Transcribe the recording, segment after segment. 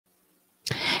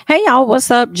Hey y'all, what's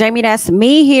up? Jamie, that's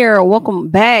me here. Welcome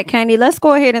back, honey. Let's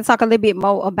go ahead and talk a little bit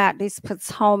more about this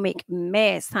Potomac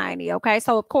mess, honey. Okay,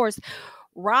 so of course,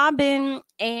 Robyn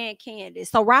and Candace.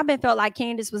 So Robyn felt like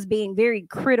Candace was being very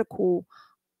critical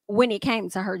when it came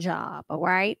to her job. All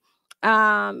right.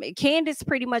 Candace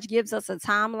pretty much gives us a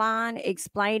timeline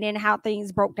explaining how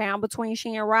things broke down between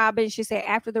she and Robyn. She said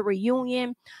after the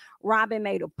reunion, Robyn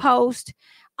made a post.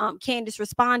 Candace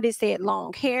responded, said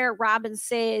long hair. Robyn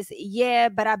says, yeah,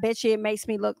 but I bet you it makes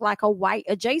me look like a white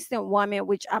adjacent woman,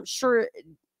 which I'm sure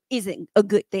isn't a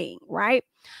good thing, right?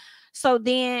 So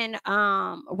then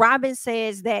Robyn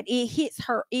says that it hit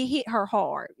her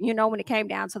hard, when it came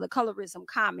down to the colorism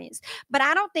comments. But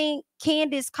I don't think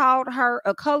Candace called her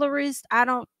a colorist. I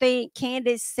don't think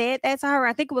Candace said that to her.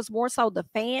 I think it was more so the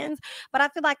fans. But I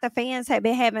feel like the fans had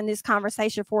been having this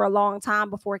conversation for a long time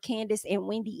before Candace and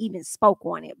Wendy even spoke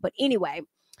on it. But anyway,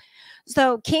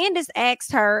 so Candace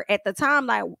asked her at the time,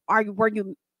 like, are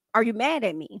you mad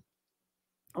at me?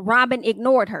 Robyn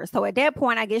ignored her. So at that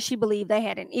point, I guess she believed they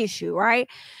had an issue, right?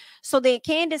 So then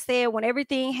Candace said when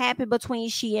everything happened between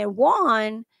she and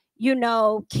Juan,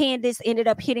 Candace ended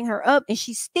up hitting her up and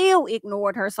she still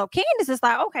ignored her. So Candace is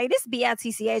like, okay, this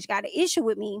BITCH got an issue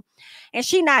with me and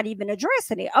she not even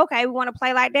addressing it. Okay, we want to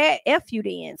play like that? F you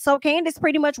then. So Candace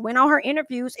pretty much went on her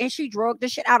interviews and she drugged the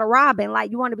shit out of Robyn.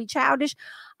 Like, you want to be childish?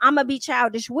 I'm going to be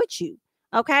childish with you.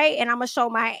 Okay, and I'm going to show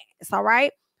my ass, all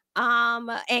right?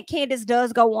 And Candace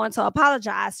does go on to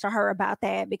apologize to her about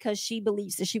that because she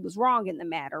believes that she was wrong in the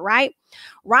matter, right?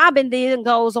 Robyn then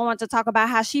goes on to talk about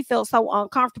how she felt so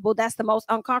uncomfortable. That's the most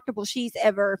uncomfortable she's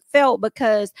ever felt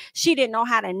because she didn't know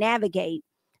how to navigate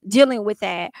dealing with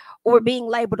that or being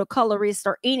labeled a colorist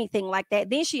or anything like that.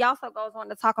 Then she also goes on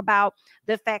to talk about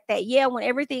the fact that, yeah, when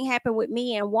everything happened with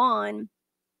me and Juan,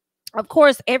 of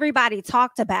course, everybody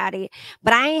talked about it,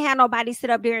 but I ain't had nobody sit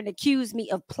up there and accuse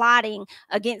me of plotting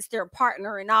against their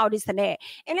partner and all this and that.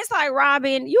 And it's like,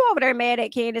 Robyn, you over there mad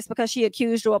at Candace because she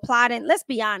accused you of plotting. Let's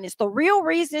be honest. The real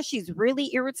reason she's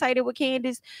really irritated with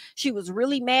Candace, she was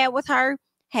really mad with her,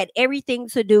 had everything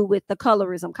to do with the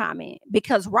colorism comment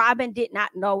because Robyn did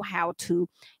not know how to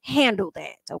handle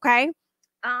that. Okay.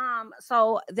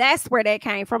 So that's where that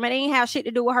came from. It ain't have shit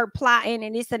to do with her plotting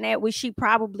and this and that, which she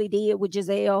probably did with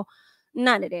Giselle.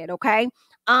 None of that, okay?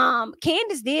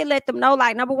 Candace did let them know,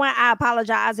 like, number one, I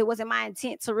apologize. It wasn't my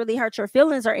intent to really hurt your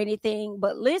feelings or anything.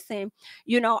 But listen,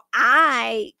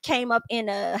 I came up in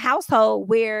a household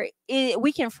where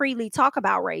we can freely talk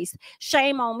about race.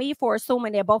 Shame on me for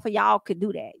assuming that both of y'all could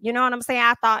do that. You know what I'm saying?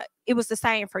 I thought it was the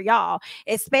same for y'all,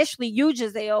 especially you,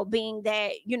 Giselle, being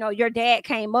that, your dad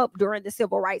came up during the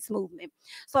civil rights movement.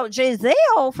 So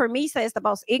Giselle, for me, says the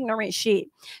most ignorant shit.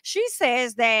 She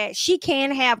says that she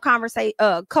can have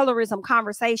colorism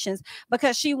conversations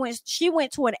because she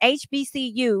went to an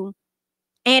HBCU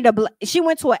she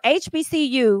went to a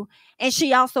HBCU and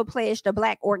she also pledged a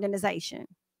Black organization.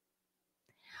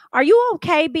 Are you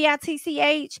okay,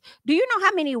 BITCH? Do you know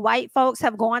how many white folks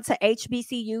have gone to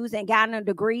HBCUs and gotten a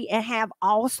degree and have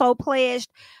also pledged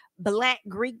Black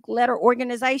Greek letter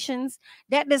organizations?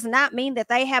 That does not mean that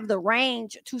they have the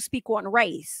range to speak on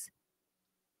race.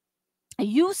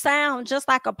 You sound just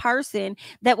like a person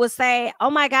that would say, oh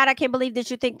my God, I can't believe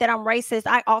that you think that I'm racist.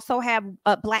 I also have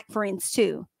Black friends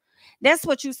too. That's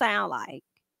what you sound like.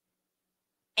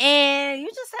 And you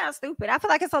just sound stupid. I feel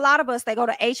like it's a lot of us that go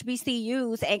to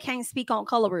HBCUs and can't speak on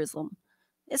colorism.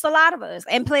 It's a lot of us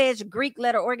and pledge Greek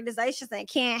letter organizations and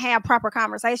can't have proper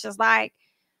conversations. Like,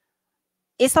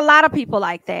 it's a lot of people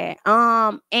like that.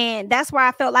 And that's why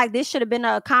I felt like this should have been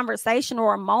a conversation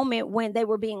or a moment when they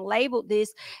were being labeled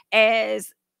this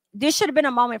should have been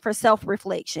a moment for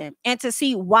self-reflection and to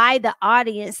see why the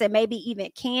audience and maybe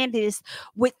even Candace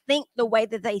would think the way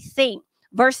that they think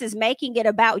versus making it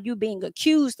about you being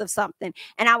accused of something.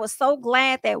 And I was so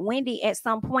glad that Wendy at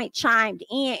some point chimed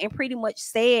in and pretty much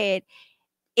said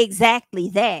exactly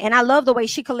that. And I love the way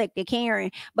she collected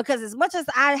Karen, because as much as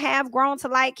I have grown to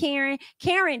like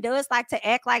Karen does like to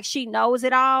act like she knows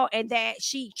it all and that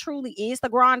she truly is the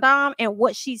grand dame and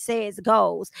what she says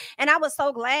goes. And I was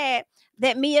so glad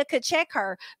that Mia could check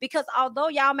her, because although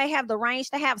y'all may have the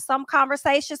range to have some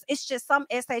conversations, it's just some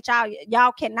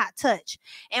y'all cannot touch.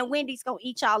 And Wendy's gonna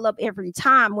eat y'all up every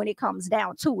time when it comes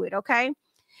down to it, okay?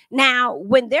 Now,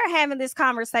 when they're having this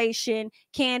conversation,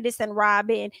 Candace and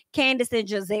Robyn, Candace and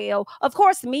Giselle, of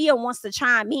course, Mia wants to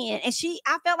chime in. And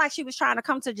I felt like she was trying to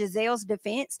come to Giselle's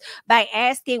defense by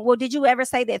asking, well, did you ever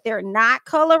say that they're not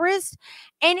colorists?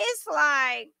 And it's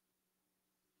like,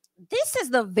 this is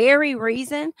the very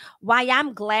reason why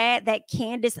I'm glad that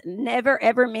Candace never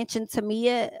ever mentioned to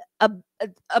Mia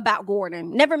about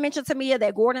Gordon. Never mentioned to Mia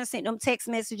that Gordon sent them text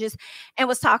messages and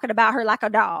was talking about her like a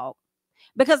dog.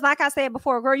 Because like I said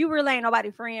before, girl, you really ain't nobody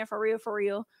friend for real, for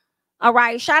real. All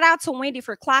right. Shout out to Wendy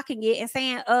for clocking it and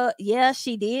saying, yeah,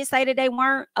 she did say that they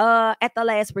weren't at the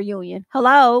last reunion.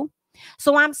 Hello.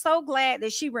 So I'm so glad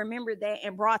that she remembered that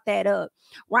and brought that up.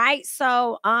 Right.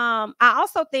 So I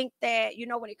also think that, you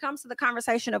know, when it comes to the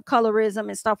conversation of colorism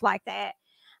and stuff like that,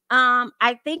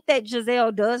 I think that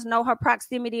Giselle does know her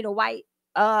proximity to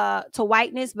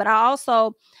whiteness, but I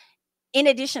also, in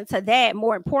addition to that,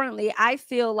 more importantly, I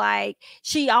feel like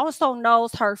she also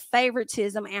knows her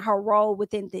favoritism and her role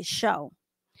within this show.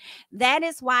 That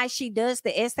is why she does the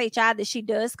SHI that she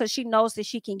does, because she knows that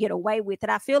she can get away with it.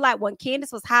 I feel like when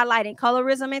Candace was highlighting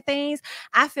colorism and things,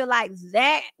 I feel like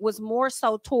that was more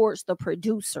so towards the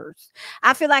producers.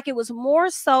 I feel like it was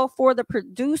more so for the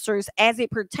producers as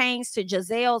it pertains to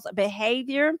Giselle's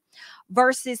behavior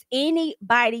versus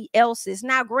anybody else's.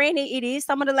 Now, granted, it is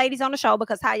some of the ladies on the show,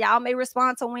 because how y'all may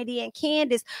respond to Wendy and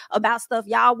Candace about stuff,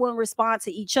 y'all wouldn't respond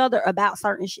to each other about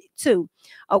certain shit too.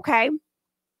 Okay.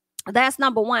 That's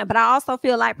number one. But I also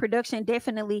feel like production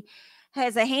definitely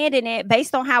has a hand in it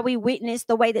based on how we witnessed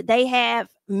the way that they have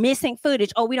missing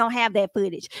footage. Oh, we don't have that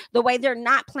footage. The way they're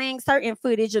not playing certain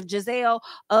footage of Giselle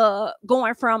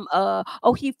going from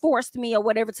oh, he forced me or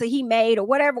whatever to he made or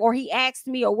whatever, or he asked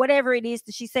me or whatever it is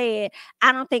that she said.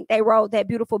 I don't think they rolled that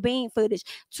beautiful bean footage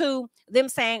to them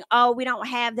saying, oh, we don't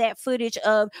have that footage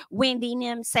of Wendy and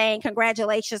them saying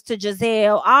congratulations to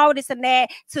Giselle, all this and that,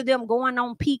 to them going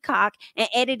on Peacock and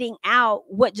editing out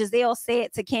what Giselle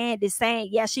said to Candace, saying,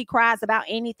 yeah, she cries about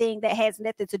anything that has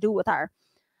nothing to do with her.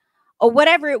 Or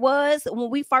whatever it was when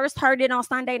we first heard it on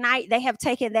Sunday night, they have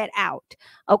taken that out.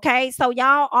 Okay, so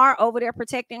y'all are over there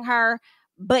protecting her,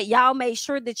 but y'all made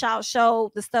sure that y'all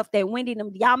showed the stuff that Wendy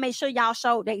them. Y'all made sure y'all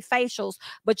showed their facials,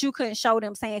 but you couldn't show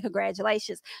them saying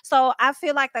congratulations. So I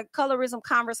feel like the colorism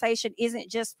conversation isn't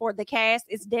just for the cast;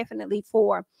 it's definitely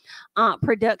for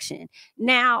production.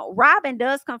 Now, Robyn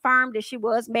does confirm that she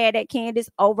was mad at Candace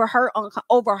over her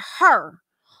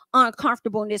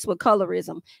uncomfortableness with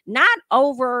colorism, not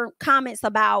over comments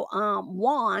about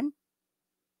Juan.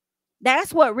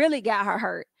 That's what really got her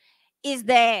hurt, is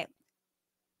that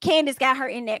Candace got her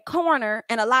in that corner,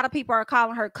 and a lot of people are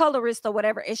calling her colorist or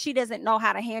whatever, and she doesn't know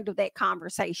how to handle that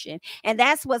conversation. And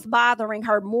that's what's bothering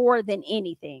her more than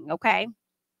anything. Okay.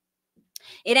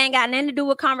 It ain't got nothing to do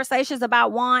with conversations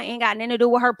about Juan. Ain't got nothing to do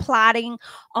with her plotting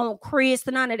on Chris.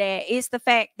 None of that. It's the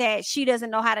fact that she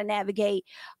doesn't know how to navigate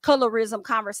colorism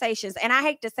conversations. And I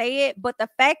hate to say it, but the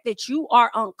fact that you are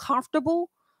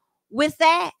uncomfortable with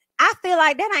that, I feel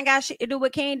like that ain't got shit to do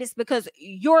with Candace, because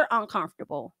you're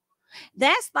uncomfortable.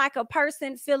 That's like a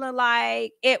person feeling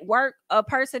like at work a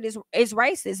person is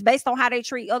racist based on how they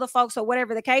treat other folks or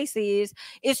whatever the case is.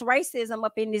 It's racism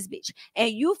up in this bitch, and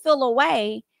you feel a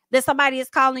way that somebody is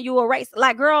calling you a race.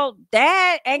 Like, girl,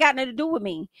 that ain't got nothing to do with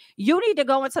me. You need to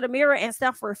go into the mirror and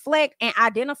self-reflect and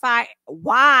identify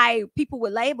why people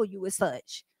would label you as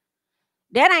such.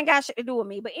 That ain't got shit to do with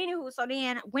me. But anywho, so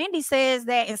then Wendy says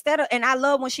that instead of, and I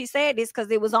love when she said this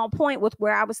because it was on point with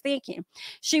where I was thinking.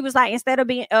 She was like, instead of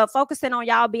being focusing on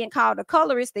y'all being called a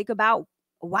colorist, think about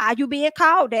why you being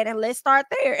called that, and let's start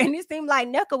there. And it seemed like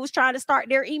NECA was trying to start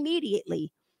there immediately.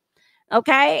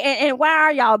 Okay, and why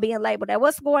are y'all being labeled that?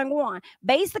 What's going on?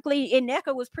 Basically,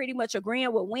 NECA was pretty much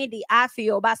agreeing with Wendy, I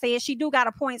feel, by saying she do got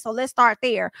a point. So let's start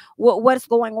there. What's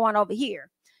going on over here,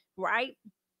 right?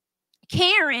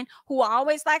 Karen, who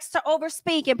always likes to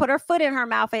overspeak and put her foot in her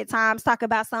mouth at times, talk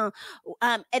about some.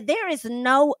 There is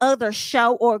no other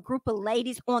show or group of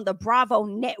ladies on the Bravo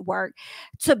network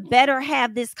to better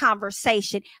have this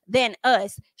conversation than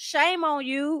us. Shame on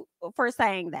you for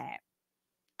saying that.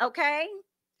 Okay.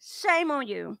 Shame on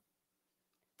you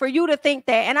for you to think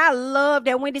that. And I love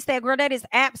that Wendy said, girl, that is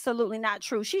absolutely not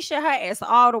true. She shut her ass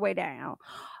all the way down.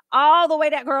 All the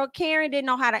way that girl Karen didn't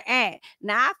know how to act.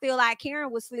 Now I feel like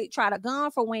Karen would try to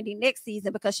gun for Wendy next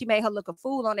season because she made her look a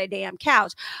fool on that damn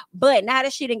couch. But now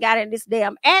that she done got in this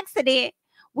damn accident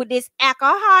with this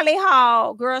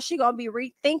alcoholic, girl, she gonna be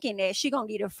rethinking that. She gonna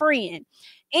get a friend.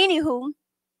 Anywho,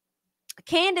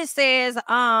 Candace says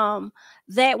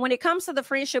that when it comes to the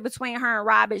friendship between her and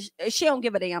Robyn, she don't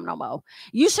give a damn no more.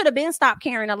 You should have been stopped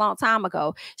caring a long time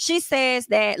ago. She says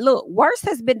that, look, worse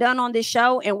has been done on this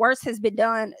show and worse has been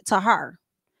done to her.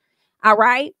 All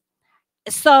right.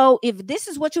 So if this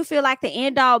is what you feel like the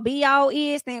end all be all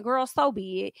is, then girl, so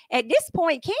be it. At this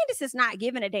point, Candace is not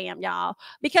giving a damn, y'all,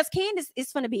 because Candace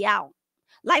is going to be out.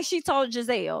 Like she told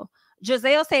Giselle.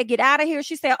 Giselle said, get out of here.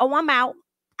 She said, oh, I'm out.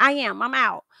 I am. I'm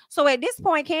out. So at this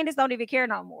point, Candace don't even care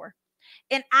no more.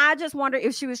 And I just wonder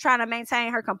if she was trying to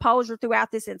maintain her composure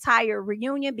throughout this entire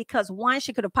reunion because one,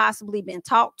 she could have possibly been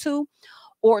talked to,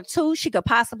 or two, she could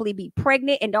possibly be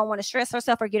pregnant and don't want to stress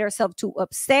herself or get herself too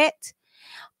upset.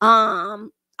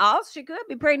 Also, she could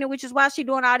be pregnant, which is why she's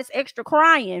doing all this extra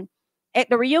crying at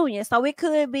the reunion. So it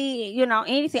could be, you know,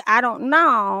 anything. I don't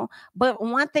know. But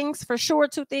one thing's for sure,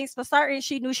 two things for certain.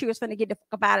 She knew she was going to get the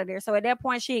fuck up out of there. So at that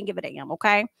point, she didn't give a damn.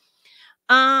 Okay.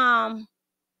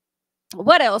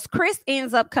 What else? Chris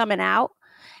ends up coming out.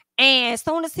 And as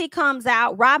soon as he comes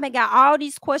out, Robyn got all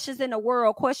these questions in the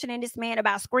world, questioning this man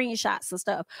about screenshots and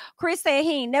stuff. Chris said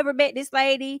he ain't never met this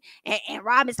lady. And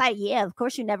Robyn's like, yeah, of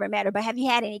course you never met her. But have you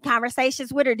had any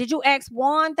conversations with her? Did you ask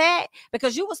Juan that?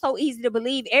 Because you were so easy to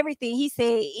believe everything he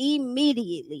said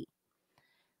immediately.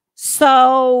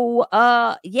 So,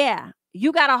 yeah.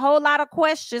 You got a whole lot of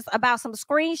questions about some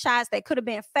screenshots that could have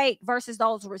been fake versus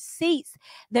those receipts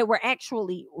that were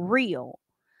actually real.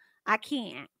 I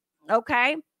can't.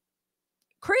 Okay.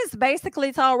 Chris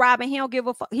basically told Robyn he don't give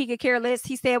a fuck. He could care less.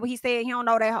 He said what he said. He don't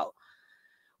know that hoe.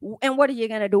 And what are you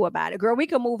going to do about it, girl? We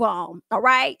can move on. All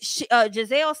right.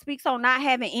 Giselle speaks on not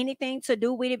having anything to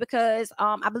do with it because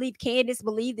I believe Candace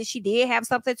believed that she did have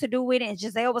something to do with it. And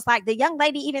Giselle was like, the young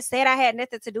lady even said I had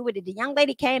nothing to do with it. The young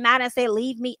lady came out and said,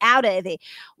 leave me out of it.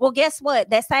 Well, guess what?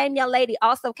 That same young lady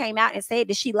also came out and said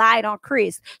that she lied on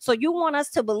Chris. So you want us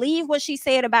to believe what she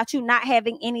said about you not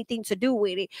having anything to do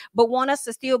with it, but want us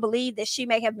to still believe that she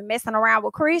may have been messing around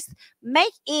with Chris?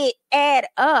 Make it add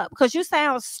up because you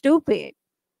sound stupid.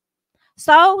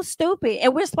 So stupid.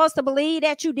 And we're supposed to believe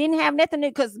that you didn't have nothing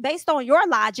because based on your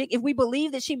logic, if we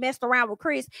believe that she messed around with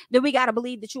Chris, then we got to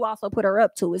believe that you also put her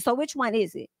up to it. So which one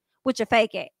is it? With your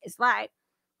fake ass? It's like,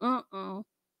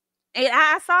 And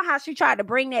I saw how she tried to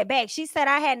bring that back. She said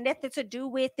I had nothing to do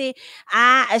with it.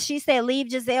 She said leave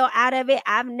Giselle out of it.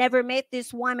 I've never met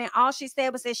this woman. All she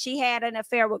said was that she had an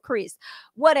affair with Chris.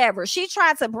 Whatever. She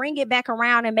tried to bring it back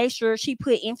around and make sure she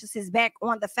put emphasis back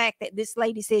on the fact that this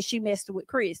lady said she messed with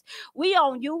Chris. We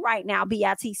on you right now,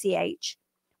 BITCH.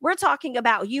 We're talking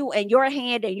about you and your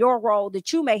hand and your role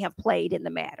that you may have played in the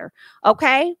matter.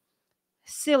 Okay?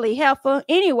 Silly heifer.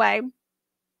 Anyway.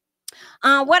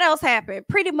 What else happened?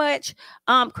 Pretty much,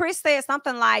 Chris said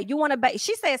something like, you want to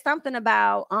she said something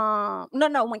about,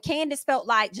 when Candace felt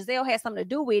like Giselle had something to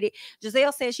do with it,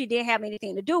 Giselle said she didn't have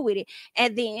anything to do with it.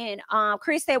 And then,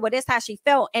 Chris said, well, that's how she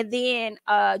felt. And then,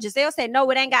 Giselle said, no,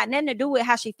 it ain't got nothing to do with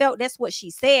how she felt. That's what she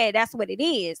said. That's what it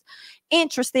is.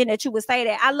 Interesting that you would say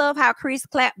that. I love how Chris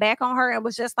clapped back on her and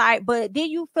was just like, but did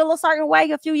you feel a certain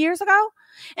way a few years ago?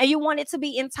 And you wanted to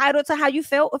be entitled to how you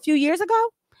felt a few years ago?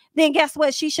 Then guess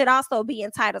what? She should also be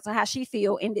entitled to how she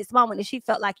feel in this moment. And she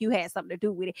felt like you had something to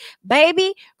do with it.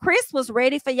 Baby, Chris was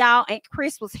ready for y'all and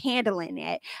Chris was handling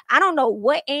that. I don't know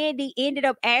what Andy ended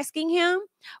up asking him,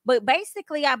 but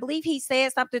basically I believe he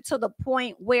said something to the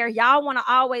point where y'all want to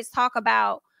always talk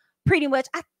about pretty much,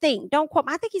 I think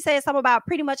he said something about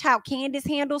pretty much how Candace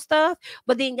handles stuff,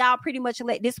 but then y'all pretty much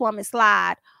let this woman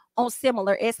slide on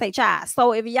similar SHI.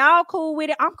 So if y'all cool with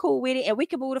it, I'm cool with it, and we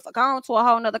can move the fuck on to a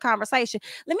whole nother conversation.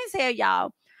 Let me tell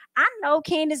y'all, I know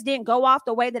Candace didn't go off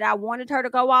the way that I wanted her to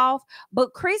go off,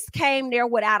 but Chris came there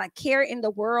without a care in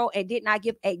the world and did not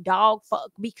give a dog fuck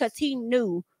because he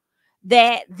knew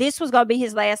that this was going to be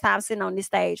his last time sitting on this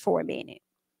stage for a minute.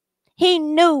 He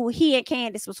knew he and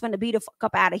Candace was going to beat the fuck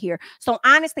up out of here. So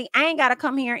honestly, I ain't got to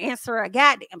come here and answer a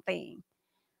goddamn thing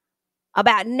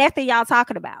about nothing y'all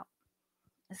talking about.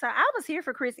 So I was here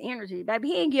for Chris' energy, baby.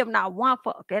 He didn't give not one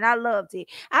fuck, and I loved it.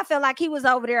 I felt like he was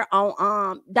over there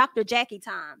on Dr. Jackie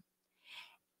time.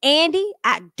 Andy,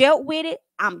 I dealt with it.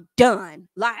 I'm done.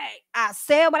 Like I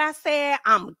said what I said.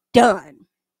 I'm done.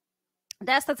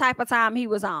 That's the type of time he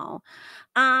was on.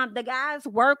 The guys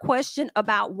were questioned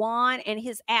about Juan and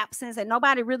his absence, and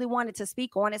nobody really wanted to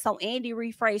speak on it. So Andy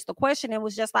rephrased the question and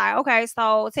was just like, okay,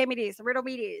 so tell me this, riddle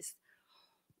me this.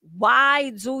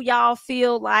 Why do y'all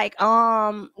feel like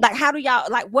how do y'all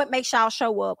like what makes y'all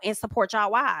show up and support y'all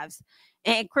wives?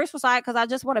 And Chris was like, because I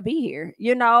just want to be here,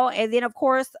 you know. And then of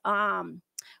course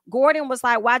Gordon was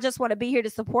like, well, I just want to be here to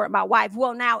support my wife.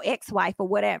 Well, now ex-wife or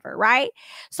whatever, right?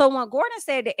 So when Gordon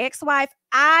said the ex-wife,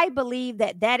 I believe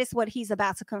that is what he's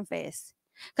about to confess.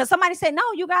 Because somebody said, no,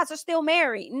 you guys are still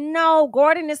married. No,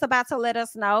 Gordon is about to let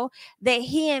us know that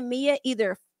he and Mia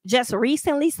either just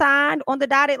recently signed on the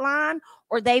dotted line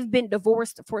or they've been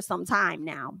divorced for some time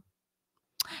now.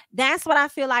 That's what I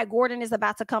feel like Gordon is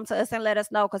about to come to us and let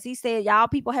us know, because he said y'all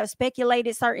people have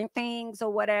speculated certain things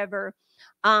or whatever.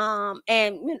 And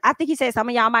I think he said some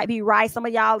of y'all might be right, some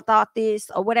of y'all thought this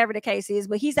or whatever the case is,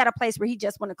 but he's at a place where he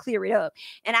just want to clear it up.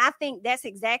 And I think that's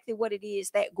exactly what it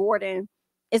is that Gordon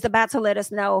is about to let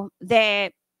us know,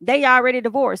 that they already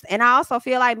divorced. And I also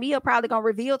feel like Mia probably gonna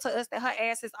reveal to us that her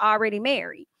ass is already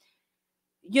married.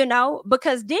 You know,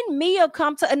 because didn't Mia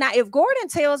come to, now if Gordon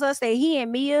tells us that he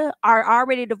and Mia are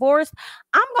already divorced,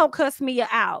 I'm gonna cuss Mia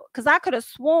out, because I could have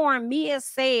sworn Mia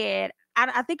said,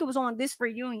 I think it was on this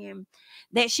reunion,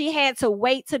 that she had to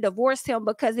wait to divorce him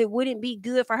because it wouldn't be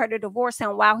good for her to divorce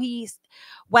him while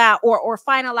or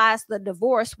finalize the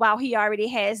divorce while he already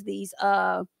has these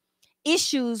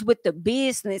issues with the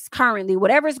business currently,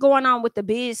 whatever's going on with the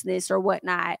business or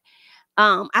whatnot.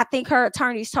 I think her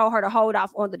attorneys told her to hold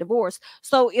off on the divorce.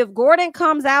 So if Gordon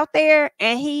comes out there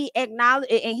and he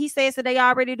says that they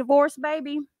already divorced,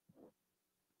 baby,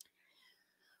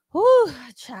 whoo,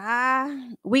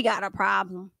 child, we got a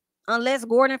problem. Unless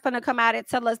Gordon finna come out and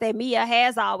tell us that Mia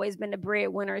has always been the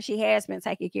breadwinner, she has been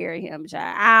taking care of him,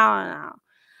 child. I don't know.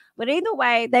 But either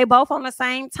way, they both on the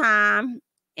same time.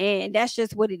 And that's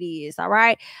just what it is. All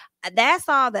right. That's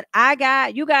all that I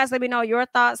got. You guys let me know your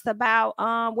thoughts about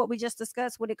what we just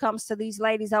discussed when it comes to these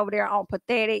ladies over there on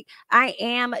Pathetic. I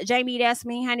am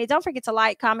JamiThatsMe, honey. Don't forget to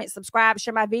like, comment, subscribe,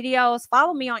 share my videos.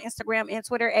 Follow me on Instagram and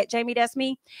Twitter at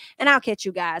JamiThatsMe. And I'll catch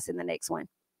you guys in the next one.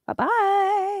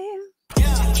 Bye-bye.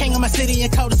 King of my city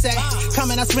and cul-de-sac.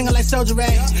 Coming out swinging like Soldier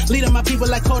Rag. Leading my people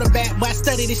like quarterback. Boy, I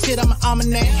study this shit, I'm an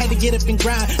almanac. Had to get up and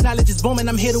grind. Knowledge is booming,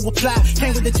 I'm here to apply.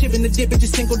 Came with the chip and the dip, it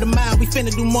just single the mind. We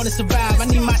finna do more than survive. I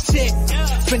need my check.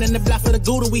 Spinning the block for the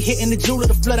gouda. We hitting the jeweler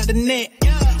to flood out the net.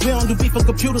 We don't do beef on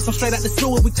computers, I'm straight out the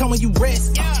sewer. We come when you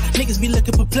rest. Niggas be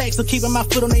looking perplexed, so keeping my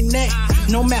foot on their neck.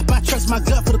 No map, I trust my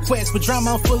gut for the quest. With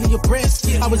drama, I'm fully abreast.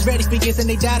 I was ready for years and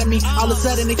they doubted me. All of a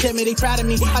sudden they tell me they proud of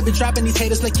me. I've been dropping these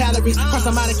haters like calories. First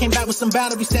I'm out, I came back with some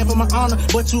boundaries. Stand for my honor,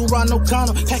 but you run no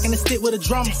corner. Packing the stick with a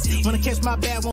drummer. Wanna catch my bad one.